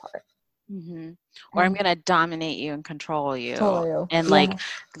the good part. Mm-hmm. Or I'm going to dominate you and control you. And yeah. like,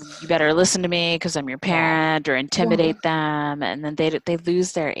 you better listen to me because I'm your parent, or intimidate them. And then they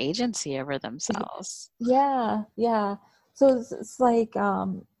lose their agency over themselves. Yeah. So it's like,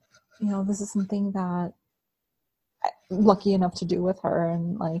 this is something that I'm lucky enough to do with her.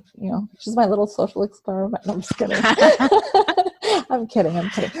 And like, she's my little social experiment. No, I'm just kidding. I'm kidding.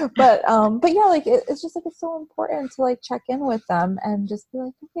 But yeah, like it's just like, it's so important to like check in with them and just be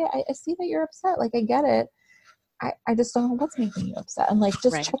like, okay, I see that you're upset. Like, I get it. I just don't know what's making you upset. And like,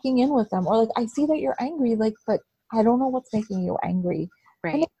 just checking in with them, or like, I see that you're angry, like, but I don't know what's making you angry.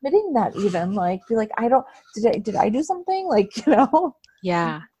 Right. And admitting that, even like, be like, did I do something? Like,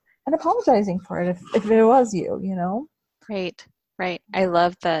 Yeah. And apologizing for it if it was you, Right. I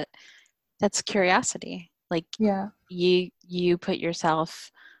love that. That's curiosity. Like, yeah, you put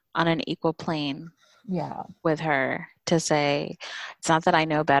yourself on an equal plane with her to say, it's not that I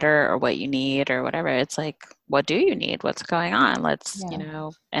know better or what you need or whatever. It's like, what do you need? What's going on? Let's,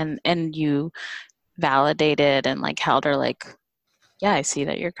 and you validated and like held her like, yeah, I see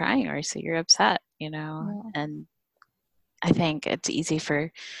that you're crying, or I see you're upset, and I think it's easy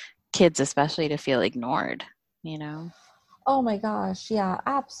for kids especially to feel ignored, Oh my gosh, yeah,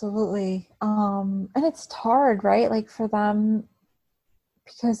 absolutely. And it's hard, right? Like for them,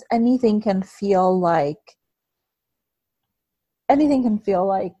 because anything can feel like,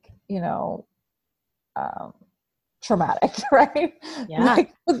 traumatic, right? Yeah.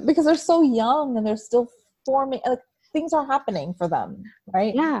 Like, because they're so young and they're still forming, like things are happening for them,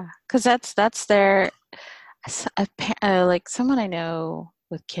 right? Yeah, because that's their, like someone I know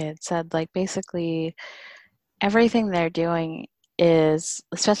with kids said, like, basically everything they're doing is,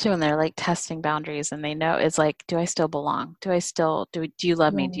 especially when they're like testing boundaries and they know, is like, do I still belong? Do you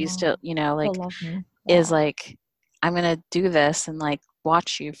love me? Do you still, like, love me. Is like, I'm going to do this and like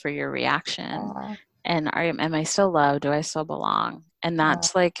watch you for your reaction. And am I still loved? Do I still belong? And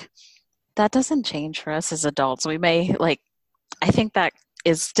that's like, that doesn't change for us as adults. We may like, I think that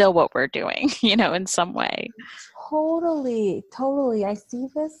is still what we're doing, in some way. Totally. I see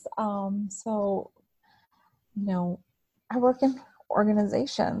this. So, I work in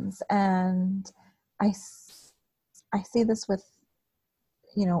organizations, and I see this with,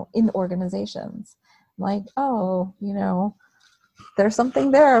 in organizations, like, oh, there's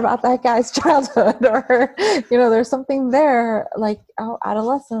something there about that guy's childhood, or, there's something there, like, oh,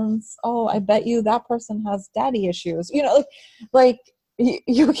 adolescence. Oh, I bet you that person has daddy issues, like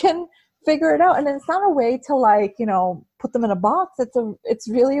you can figure it out. And it's not a way to like, put them in a box. It's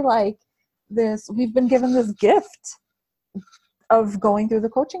really like this, we've been given this gift of going through the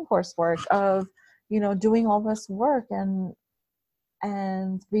coaching coursework, of, doing all this work, and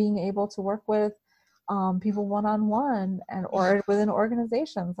being able to work with people one-on-one, and or within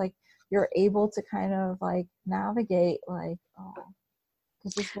organizations. Like, you're able to kind of like navigate, like, oh,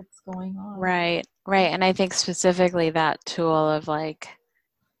 this is what's going on. Right. And I think specifically that tool of like,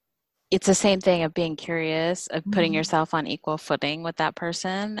 it's the same thing of being curious, of putting yourself on equal footing with that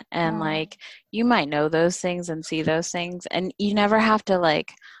person. And like, you might know those things and see those things, and you never have to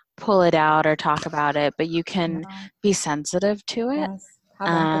like pull it out or talk about it, but you can be sensitive to it.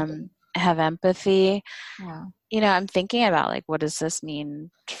 Have empathy. Yeah. I'm thinking about like, what does this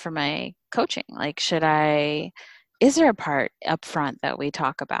mean for my coaching? Like, is there a part up front that we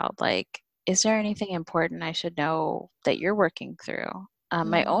talk about? Like, is there anything important I should know that you're working through?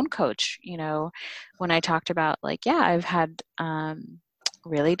 My own coach, when I talked about like, I've had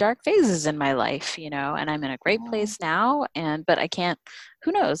really dark phases in my life, you know, and I'm in a great place now, but I can't,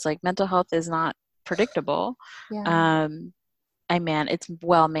 who knows, like mental health is not predictable. Yeah. It's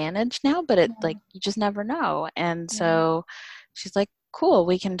well managed now, but like you just never know. And so she's like, cool,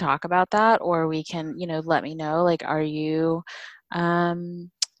 we can talk about that, or we can, you know, let me know, like,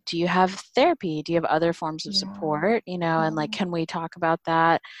 do you have therapy? Do you have other forms of support? You know, and like, can we talk about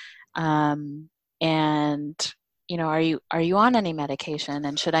that? And you know, are you on any medication?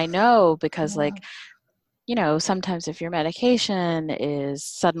 And should I know? Because like, you know, sometimes if your medication is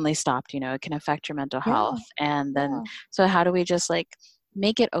suddenly stopped, you know, it can affect your mental health. And then, so how do we just like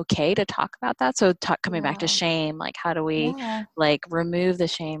make it okay to talk about that? So coming back to shame, like how do we like remove the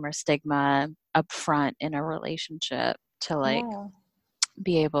shame or stigma up front in a relationship to like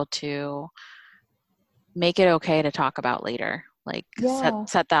be able to make it okay to talk about later, like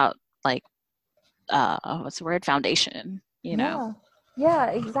set that like what's the word, foundation, you know? Yeah,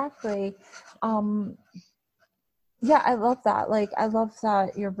 exactly. Yeah, I love that. Like, I love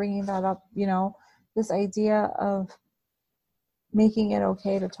that you're bringing that up, you know, this idea of making it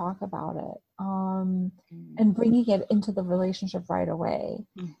okay to talk about it, and bringing it into the relationship right away.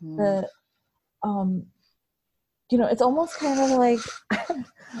 The, you know, it's almost kind of like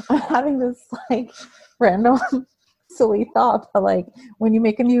I'm having this like random silly thought, but like when you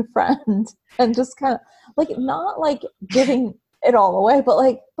make a new friend and just kind of like not like giving it all away, but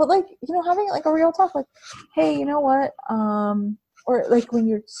like you know, having like a real talk, like, hey, you know what, or like when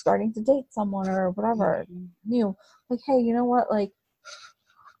you're starting to date someone or whatever new, like, hey, you know what, like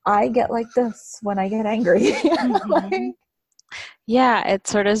I get like this when I get angry. Like, yeah, it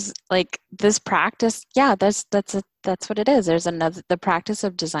sort of like this practice. Yeah, that's what it is. There's the practice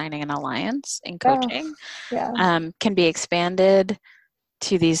of designing an alliance in coaching can be expanded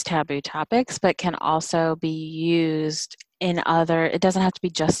to these taboo topics, but can also be used in other, it doesn't have to be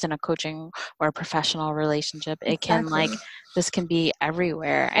just in a coaching or a professional relationship. It can like, this can be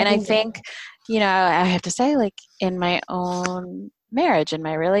everywhere. And I think, you know, I have to say, like in my own marriage, in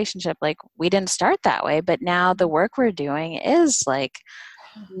my relationship, like we didn't start that way, but now the work we're doing is like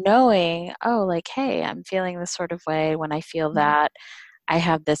knowing, oh, like, hey, I'm feeling this sort of way. When I feel that, I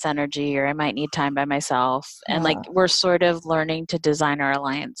have this energy, or I might need time by myself. And like, we're sort of learning to design our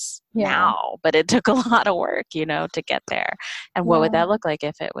alliance now, but it took a lot of work, you know, to get there. And what would that look like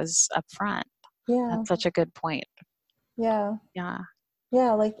if it was up front? That's such a good point. Yeah.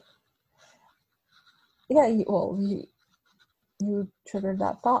 Like, you triggered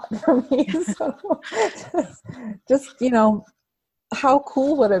that thought for me. So just, you know, how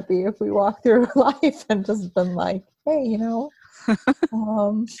cool would it be if we walked through life and just been like, hey, you know,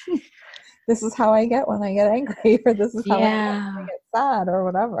 this is how I get when I get angry, or this is how I get when I get sad, or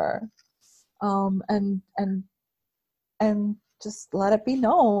whatever. And just let it be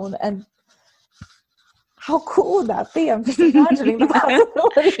known. And how cool would that be? I'm just imagining the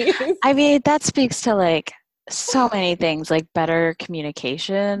possibilities. I mean, that speaks to like so many things, like better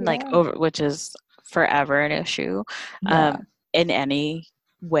communication, like which is forever an issue in any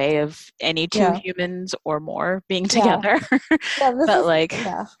way of any two humans or more being together. But like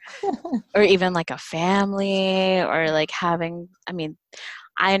or even like a family, or like having, I mean,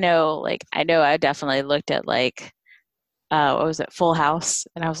 I know I definitely looked at like what was it, Full House,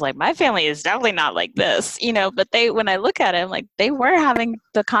 and I was like, my family is definitely not like this, you know, but when I look at it, I'm like, they were having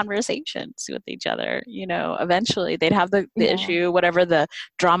the conversations with each other, you know, eventually they'd have the issue, whatever the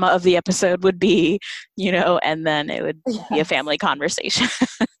drama of the episode would be, you know, and then it would be a family conversation.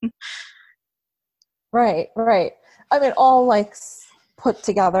 Right. I mean, all like put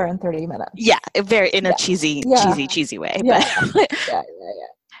together in 30 minutes. Yeah, in a cheesy way.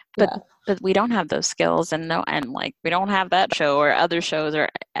 But we don't have those skills, and like we don't have that show or other shows, or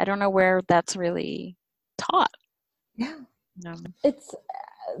I don't know where that's really taught. No. It's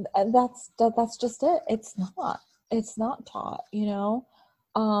that's just it. It's not taught, you know.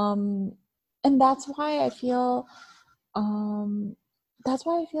 And that's why I feel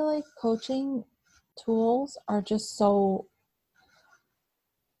like coaching tools are just so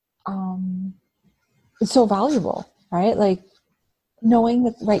so valuable, right? Like knowing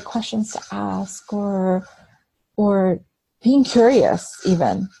the right questions to ask, or being curious,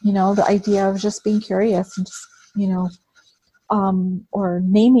 even, you know, the idea of just being curious and just, you know, or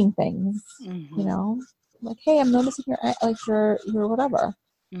naming things, you know, like, hey, I'm noticing your whatever,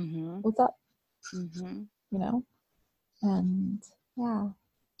 what's up, you know, and more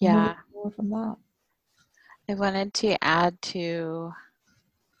from that. I wanted to add to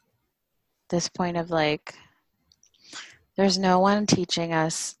this point of like, there's no one teaching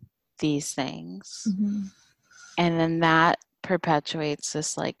us these things. And then that perpetuates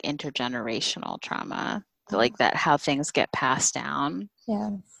this like intergenerational trauma, like that how things get passed down.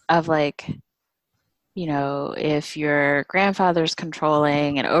 Yes. Of like, you know, if your grandfather's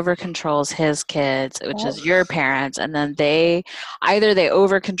controlling and over controls his kids, which is your parents, and then they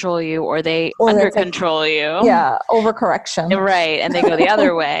over control you or they under control you. Yeah, overcorrection. Right, and they go the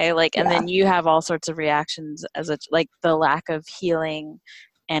other way, like, and then you have all sorts of reactions as like the lack of healing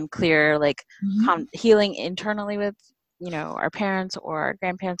and clear, like, healing internally with, you know, our parents or our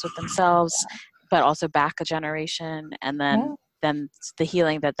grandparents with themselves, but also back a generation, and then the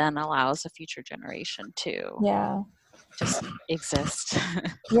healing that then allows a future generation to just exist.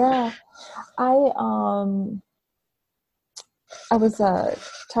 I was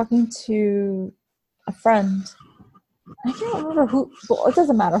talking to a friend. I can't remember who. Well, it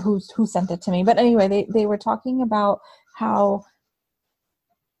doesn't matter who sent it to me, but anyway, they were talking about how.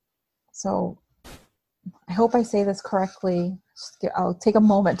 So, I hope I say this correctly. I'll take a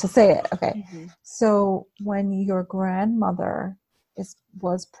moment to say it. Okay. So when your grandmother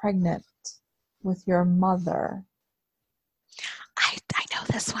was pregnant with your mother. I know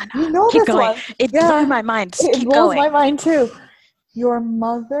this one. You know Keep this going. one. It blew my mind. It blows my mind too. Your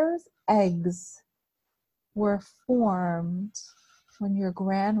mother's eggs were formed when your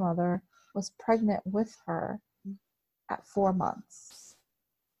grandmother was pregnant with her at 4 months.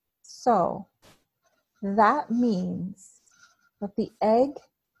 So that means that the egg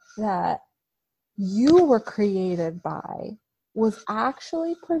that you were created by was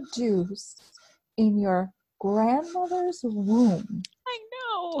actually produced in your grandmother's womb. I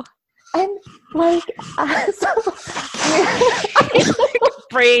know. And like,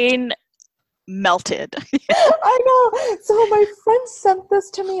 brain melted. I know. So my friend sent this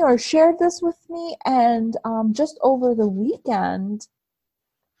to me or shared this with me, and just over the weekend,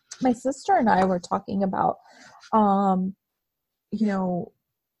 my sister and I were talking about, you know,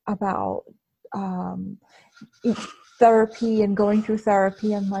 about therapy and going through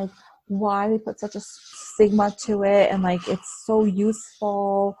therapy and like why they put such a stigma to it, and like it's so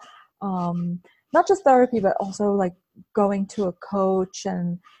useful. Not just therapy, but also like going to a coach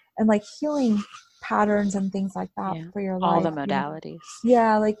and like healing patterns and things like that for your life. All the modalities.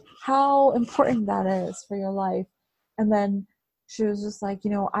 Yeah, like how important that is for your life. And then she was just like,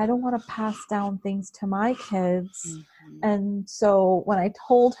 you know, I don't want to pass down things to my kids. And so when I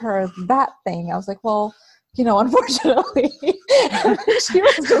told her that thing, I was like, well, you know, unfortunately, she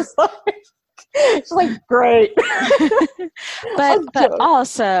was just like, she's like, great. but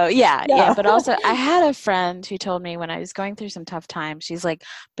also, but also I had a friend who told me when I was going through some tough times, she's like,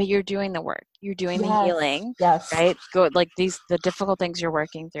 but you're doing the work, you're doing the healing, right? Go like the difficult things you're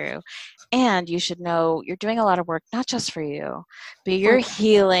working through. And you should know you're doing a lot of work, not just for you, but you're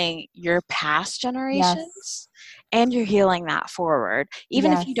healing your past generations. And you're healing that forward.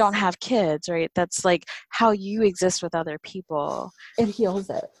 Even if you don't have kids, right? That's like how you exist with other people. It heals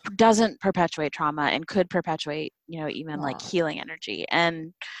it. Doesn't perpetuate trauma and could perpetuate, you know, even like healing energy.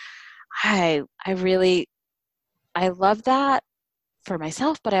 And I love that for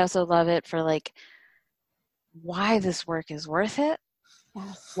myself, but I also love it for like why this work is worth it.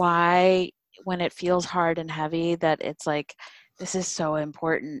 Why when it feels hard and heavy that it's like, this is so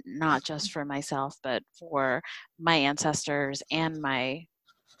important, not just for myself, but for my ancestors and my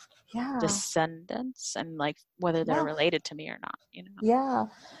descendants, and like whether they're related to me or not, you know?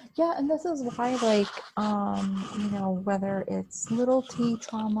 Yeah. And this is why, like, you know, whether it's little t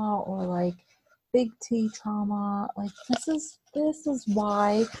trauma or like big T trauma, like this is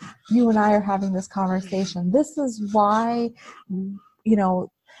why you and I are having this conversation. This is why, you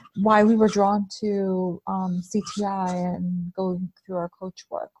know, why we were drawn to CTI and going through our coach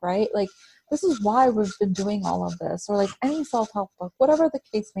work, right? Like this is why we've been doing all of this, or like any self-help book, whatever the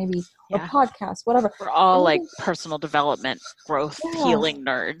case may be, or podcast, whatever. We're all like personal development, growth, healing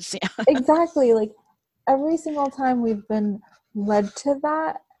nerds. Exactly. Like every single time we've been led to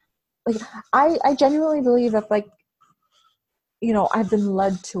that, like I genuinely believe that, like, you know, I've been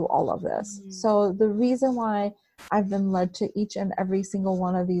led to all of this. So the reason why I've been led to each and every single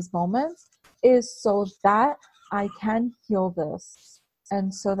one of these moments is so that I can heal this,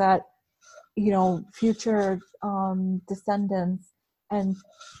 and so that, you know, future descendants and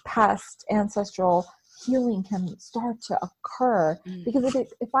past ancestral healing can start to occur. Because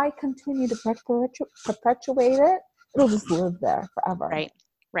if I continue to perpetuate it, it'll just live there forever.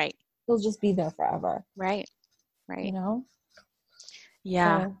 Right. It'll just be there forever. Right. You know?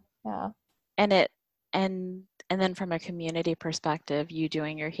 Yeah. So, and then from a community perspective, you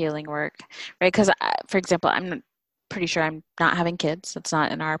doing your healing work, right? Because, for example, I'm pretty sure I'm not having kids. It's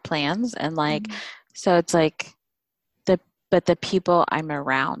not in our plans. And like, so it's like but the people I'm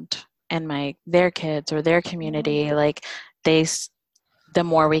around and their kids or their community, like the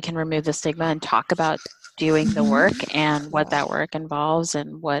more we can remove the stigma and talk about doing the work and what that work involves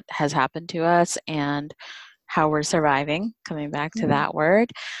and what has happened to us and how we're surviving, coming back to that word,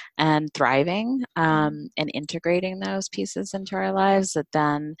 and thriving, and integrating those pieces into our lives, that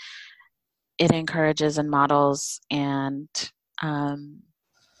then it encourages and models and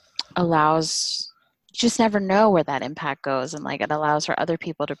allows, you just never know where that impact goes, and like it allows for other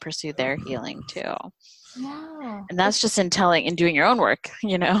people to pursue their healing too. Yeah. And that's just in telling and doing your own work,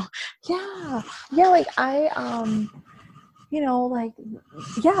 you know? Yeah. Yeah. Like like,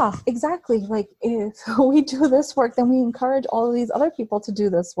 yeah, exactly. Like if we do this work, then we encourage all of these other people to do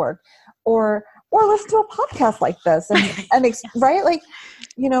this work, or listen to a podcast like this right. Like,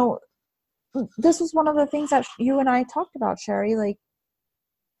 this was one of the things that you and I talked about, Sherry. Like,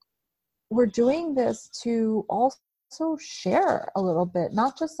 we're doing this to also share a little bit,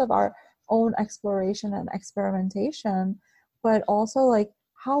 not just of our own exploration and experimentation, but also like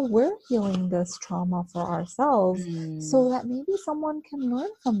how we're healing this trauma for ourselves, so that maybe someone can learn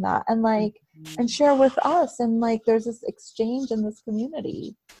from that and like and share with us, and like there's this exchange in this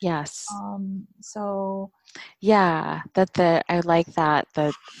community. Yes. So yeah, I like that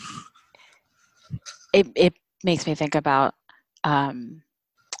it makes me think about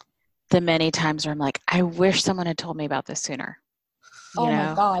the many times where I'm like, I wish someone had told me about this sooner. Oh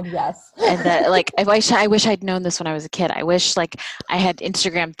my God, yes. And that, like, I wish I'd known this when I was a kid. I wish, like, I had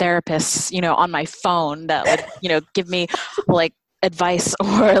Instagram therapists, on my phone that would, give me, like, advice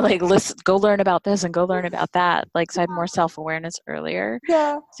or, like, listen, go learn about this and go learn about that. Like, so I had more self-awareness earlier.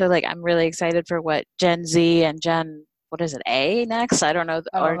 Yeah. So, like, I'm really excited for what Gen Z and what is it, A next? I don't know,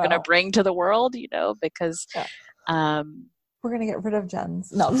 are going to bring to the world, because... Yeah. We're going to get rid of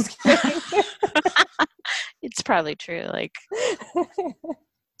gens. No, I'm just kidding. It's probably true. Like,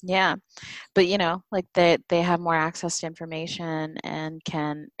 yeah, but like they have more access to information and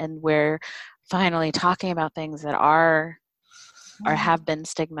we're finally talking about things that are or have been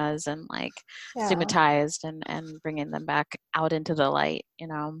stigmas and like stigmatized, and bringing them back out into the light,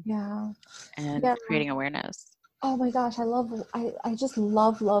 and creating awareness. Oh my gosh, I just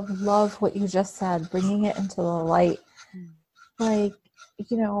love what you just said, bringing it into the light. Like,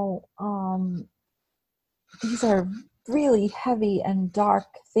 these are really heavy and dark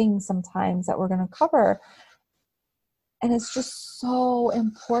things sometimes that we're going to cover. And it's just so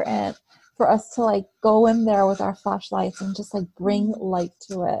important for us to like go in there with our flashlights and just like bring light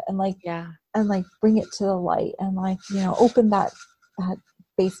to it, and like, and like bring it to the light, and like, open that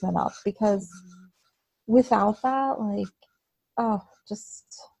basement up, because without that, like,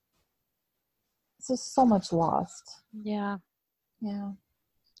 it's just so much lost. Yeah.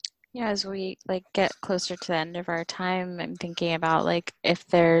 As we like get closer to the end of our time, I'm thinking about like if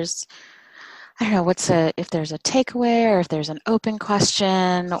there's a takeaway, or if there's an open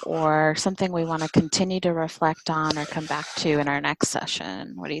question or something we want to continue to reflect on or come back to in our next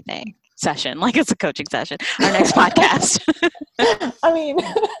session. What do you think? Session, like it's a coaching session. Our next podcast. I mean,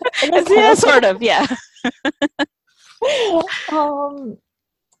 yeah, sort of, yeah.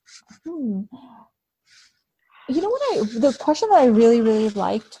 The question that I really, really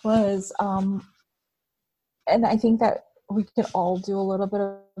liked was, and I think that we can all do a little bit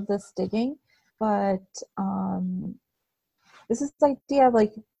of this digging, but this is the idea of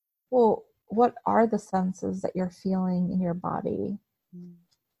like, well, what are the senses that you're feeling in your body?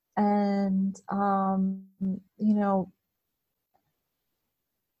 And,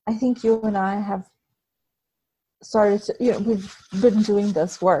 I think you and I have started to, we've been doing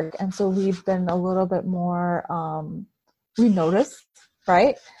this work, and so we've been a little bit more, we notice,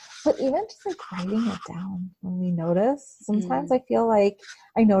 right? But even just like writing it down when we notice, sometimes I feel like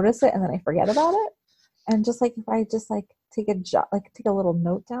I notice it and then I forget about it. And just like, if I just like take a little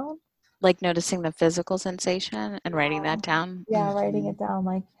note down, like noticing the physical sensation and writing that down. Writing it down,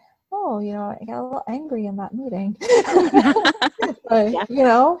 like, oh, I got a little angry in that meeting. But,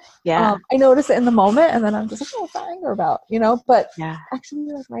 I notice it in the moment, and then I'm just like, what's that anger about? But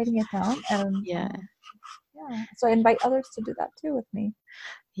actually like writing it down, and so I invite others to do that too with me.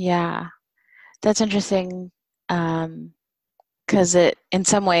 Yeah, that's interesting, because in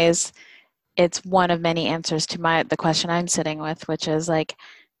some ways it's one of many answers to the question I'm sitting with, which is like,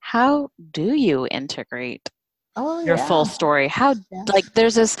 how do you integrate Oh your full yeah. story. How, Yeah. like,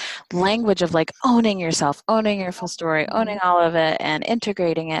 there's this language of like owning yourself, owning your full story, owning all of it and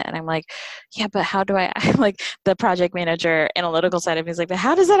integrating it. And I'm like, yeah, but how do I, I'm like the project manager analytical side of me is like, but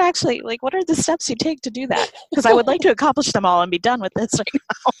how does that actually, like, what are the steps you take to do that? Because I would like to accomplish them all and be done with this right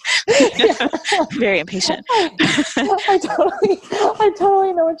now. Very impatient. I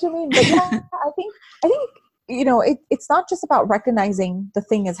totally know what you mean. But yeah, I think, it's not just about recognizing the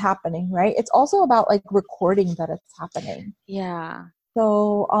thing is happening, right? It's also about like recording that it's happening. Yeah.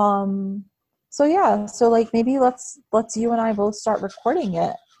 So, so like maybe let's you and I both start recording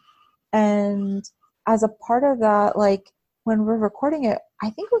it. And as a part of that, like when we're recording it, I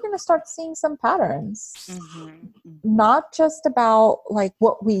think we're going to start seeing some patterns, not just about like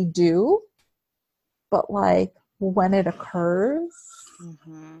what we do, but like when it occurs.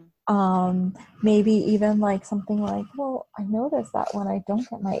 Maybe even like something like, well, I noticed that when I don't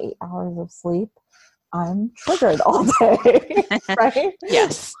get my 8 hours of sleep, I'm triggered all day. Right?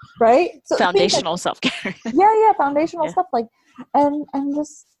 Yes. Right? So foundational self-care. Yeah, foundational stuff, like, and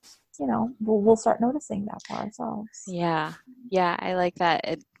just, we'll start noticing that for ourselves. Yeah, I like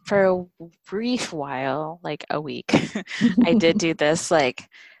that. For a brief while, like a week, I did do this like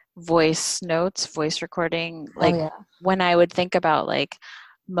voice notes, voice recording, like when I would think about like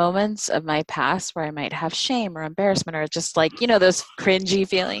moments of my past where I might have shame or embarrassment or just like, those cringy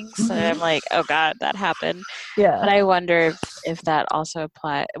feelings. And I'm like, oh God, that happened. Yeah. But I wonder if that also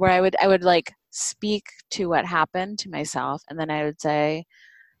applies, where I would like speak to what happened to myself, and then I would say,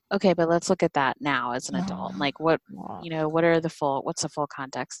 okay, but let's look at that now as an adult. Like what's the full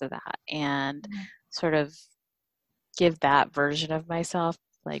context of that? And sort of give that version of myself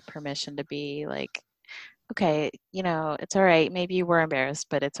like permission to be like, okay, it's all right. Maybe you were embarrassed,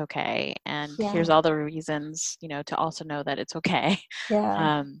 but it's okay. And here's all the reasons, to also know that it's okay.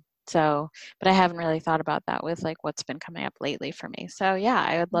 Yeah. But I haven't really thought about that with like what's been coming up lately for me. So yeah,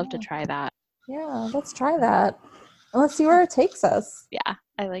 I would love to try that. Yeah, let's try that. And let's see where it takes us. Yeah,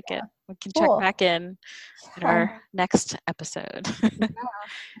 I like it. We can check back in our next episode.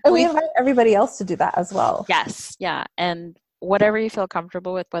 And we invite everybody else to do that as well. Yes, yeah. And whatever you feel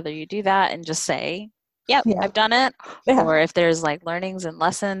comfortable with, whether you do that and just say, yep, I've done it. Yeah. Or if there's like learnings and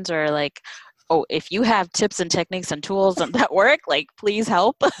lessons, or like, oh, if you have tips and techniques and tools that work, like please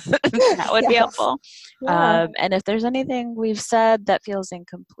help. That would be helpful. Yeah. And if there's anything we've said that feels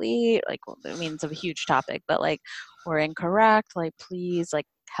incomplete, like, well, it means a huge topic, but like we're incorrect, like please like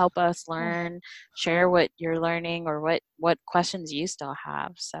help us learn, share what you're learning or what questions you still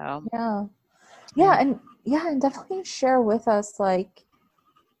have. So and definitely share with us like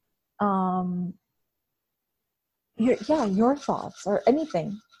your thoughts or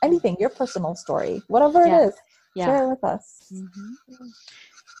anything, your personal story, whatever it is, share it with us.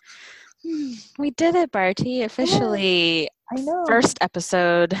 We did it, Bharti, officially. I know. First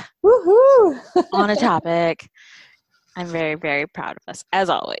episode. Woohoo! On a topic. I'm very, very proud of us, as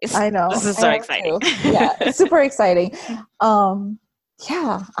always. I know. This is so exciting. Yeah, it's super exciting.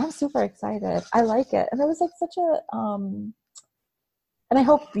 Yeah, I'm super excited. I like it. And it was like such a and I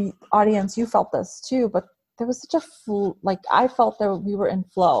hope the audience, you felt this too, but there was such a like I felt that we were in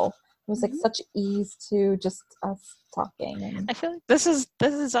flow. It was like such ease to just us talking. And I feel like this is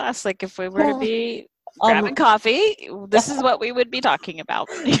us. Like if we were to be grabbing coffee, this is what we would be talking about.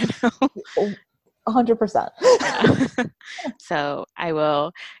 100%. So I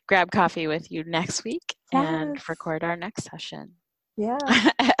will grab coffee with you next week and record our next session. Yeah.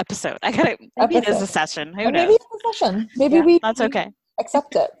 Episode. Maybe it is a session. Who knows? Maybe it's a session. Maybe that's okay.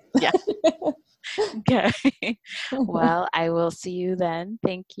 Accept it. Yeah. Okay. Well, I will see you then.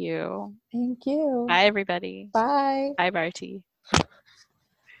 Thank you. Thank you. Bye, everybody. Bye. Bye, Bharti.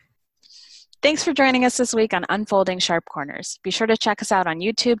 Thanks for joining us this week on Unfolding Sharp Corners. Be sure to check us out on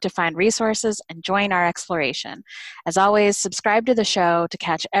YouTube to find resources and join our exploration. As always, subscribe to the show to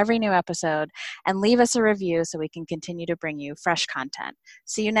catch every new episode and leave us a review so we can continue to bring you fresh content.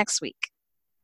 See you next week.